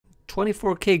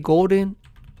24KGOLDN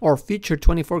or feature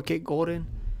 24KGOLDN,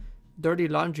 Dirty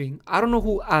Laundry. I don't know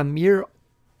who AMIR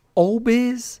OBE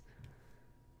is.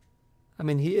 I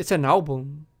mean, it's an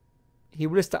album. He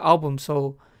released the album.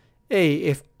 So, hey,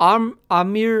 if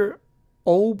AMIR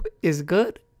OBE is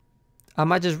good, I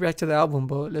might just react to the album.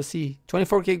 But let's see.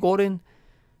 24KGOLDN.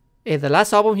 Hey, the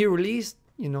last album he released,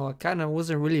 you know, I kind of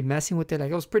wasn't really messing with it.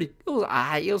 Like, it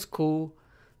was cool.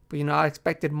 But, you know, I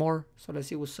expected more. So let's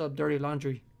see what's up, Dirty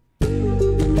Laundry.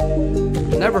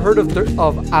 Never heard of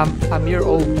AMIR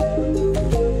OBE.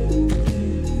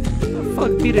 What the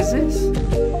fuck beat is this?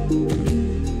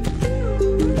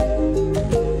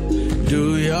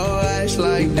 Do your ass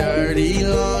like dirty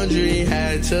laundry.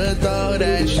 Had to throw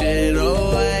that shit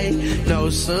away.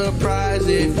 No surprise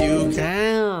if you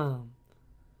Damn.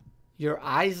 Your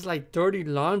eyes like dirty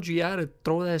laundry. I had to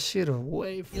throw that shit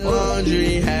away.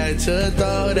 laundry. Had to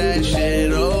throw that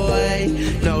shit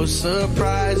away. No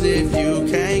surprise if you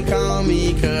can't call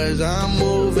me, cause I'm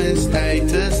moving state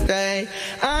to state.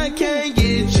 I can't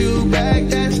get you back,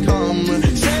 that's common.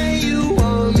 Say you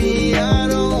want me, I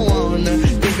don't wanna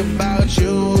think about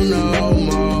you no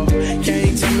more.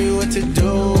 Can't tell me what to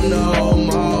do no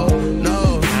more.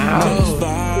 No, no.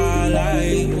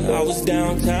 I was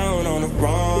downtown on the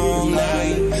wrong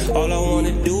night. All I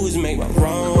wanna do is make my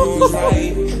wrongs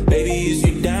right. Baby, is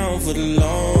you down for the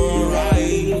long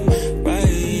ride?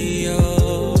 Right,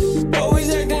 always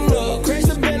acting up, crash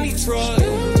the Bentley truck.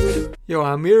 Yo,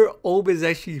 AMIR OBE is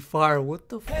actually fire. What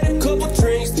the fuck? Had a couple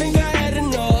drinks, think I had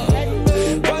enough.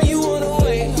 Why you wanna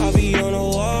wait? I'll be on the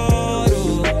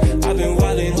water. I've been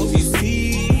wildin', hope you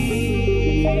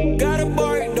see. Got a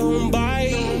bark, don't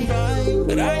bite.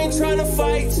 But I ain't tryna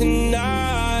fight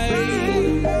tonight.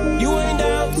 You ain't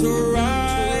down to ride.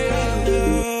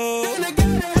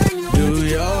 Do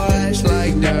your ass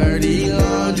like dirty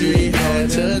laundry. Had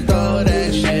to throw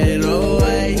that shit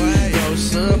away. No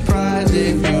surprise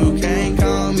if you can't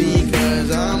call me,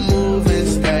 cause I'm moving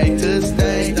state to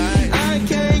state. I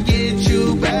can't get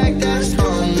you back, that's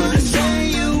home. Say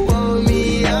you want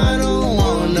me, I don't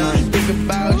wanna think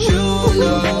about you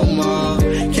no more.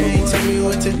 Can't tell me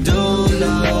what to do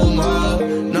no more.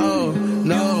 No,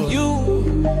 no. You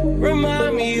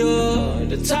remind me of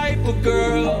the type of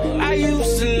girl I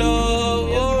used to love.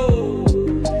 Oh,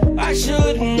 I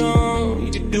should've known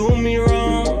you could do me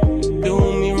wrong, do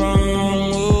me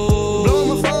wrong. Oh. Blow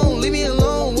my phone, leave me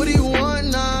alone. What do you want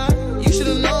now? You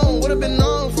should've known, would've been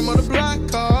known from other block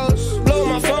calls. Blow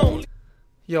my phone.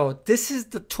 Yo, this is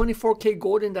the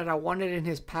 24KGOLDN that I wanted in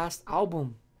his past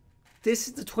album. This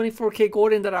is the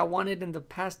 24KGOLDN that I wanted in the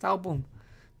past album.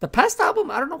 The past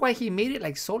album, I don't know why he made it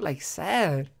like so like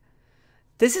sad.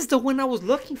 This is the one I was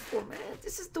looking for, man.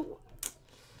 This is the one.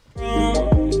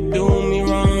 Do me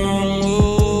wrong.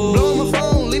 Oh. Blow my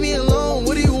phone, leave me alone.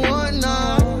 What do you want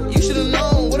now? You should've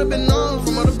known, would've been known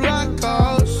from other block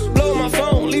calls. Blow my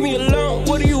phone, leave me alone.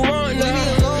 What do you want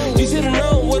now? You should've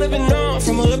known, would've been known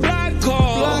from other black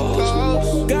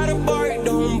calls. Got a bark,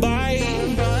 don't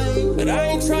bite. But I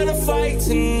ain't tryna fight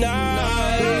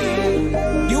tonight.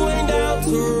 You ain't down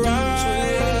to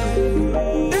ride.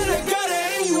 And I gotta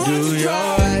hang you Do your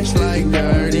ass like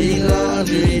dirty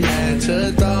laundry. Had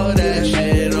to throw that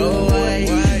shit away.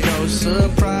 No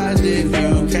surprise if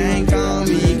you can't call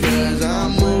me, cause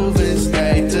I'm moving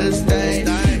state to state.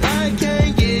 I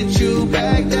can't get you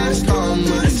back, that's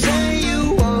common. Say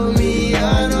you want me,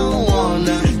 I don't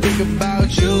wanna think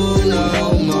about you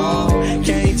no more.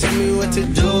 Can't tell me what to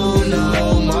do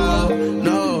no more.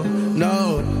 No,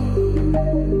 no.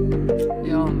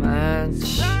 Yo, man.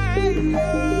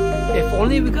 If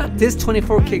only we got this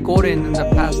 24KGOLDN in the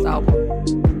past album.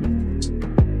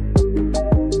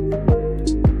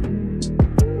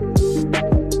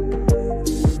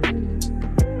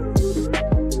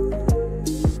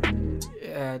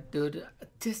 Yeah, dude.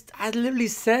 I literally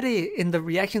said it in the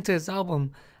reaction to his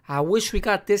album. I wish we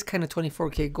got this kind of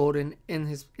 24KGOLDN in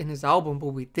his album, but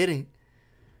we didn't.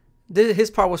 His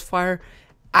part was fire.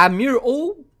 AMIR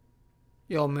OBE.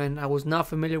 Yo, man, I was not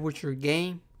familiar with your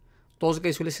game. Those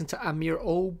guys who listen to AMIR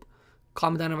OBE,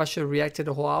 comment down if I should react to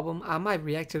the whole album. I might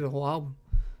react to the whole album.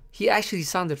 He actually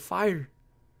sounded fire.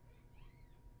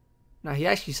 Now, he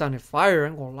actually sounded fire. I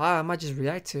ain't gonna lie. I might just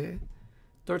react to it.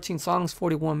 13 songs,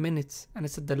 41 minutes. And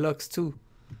it's a deluxe, too.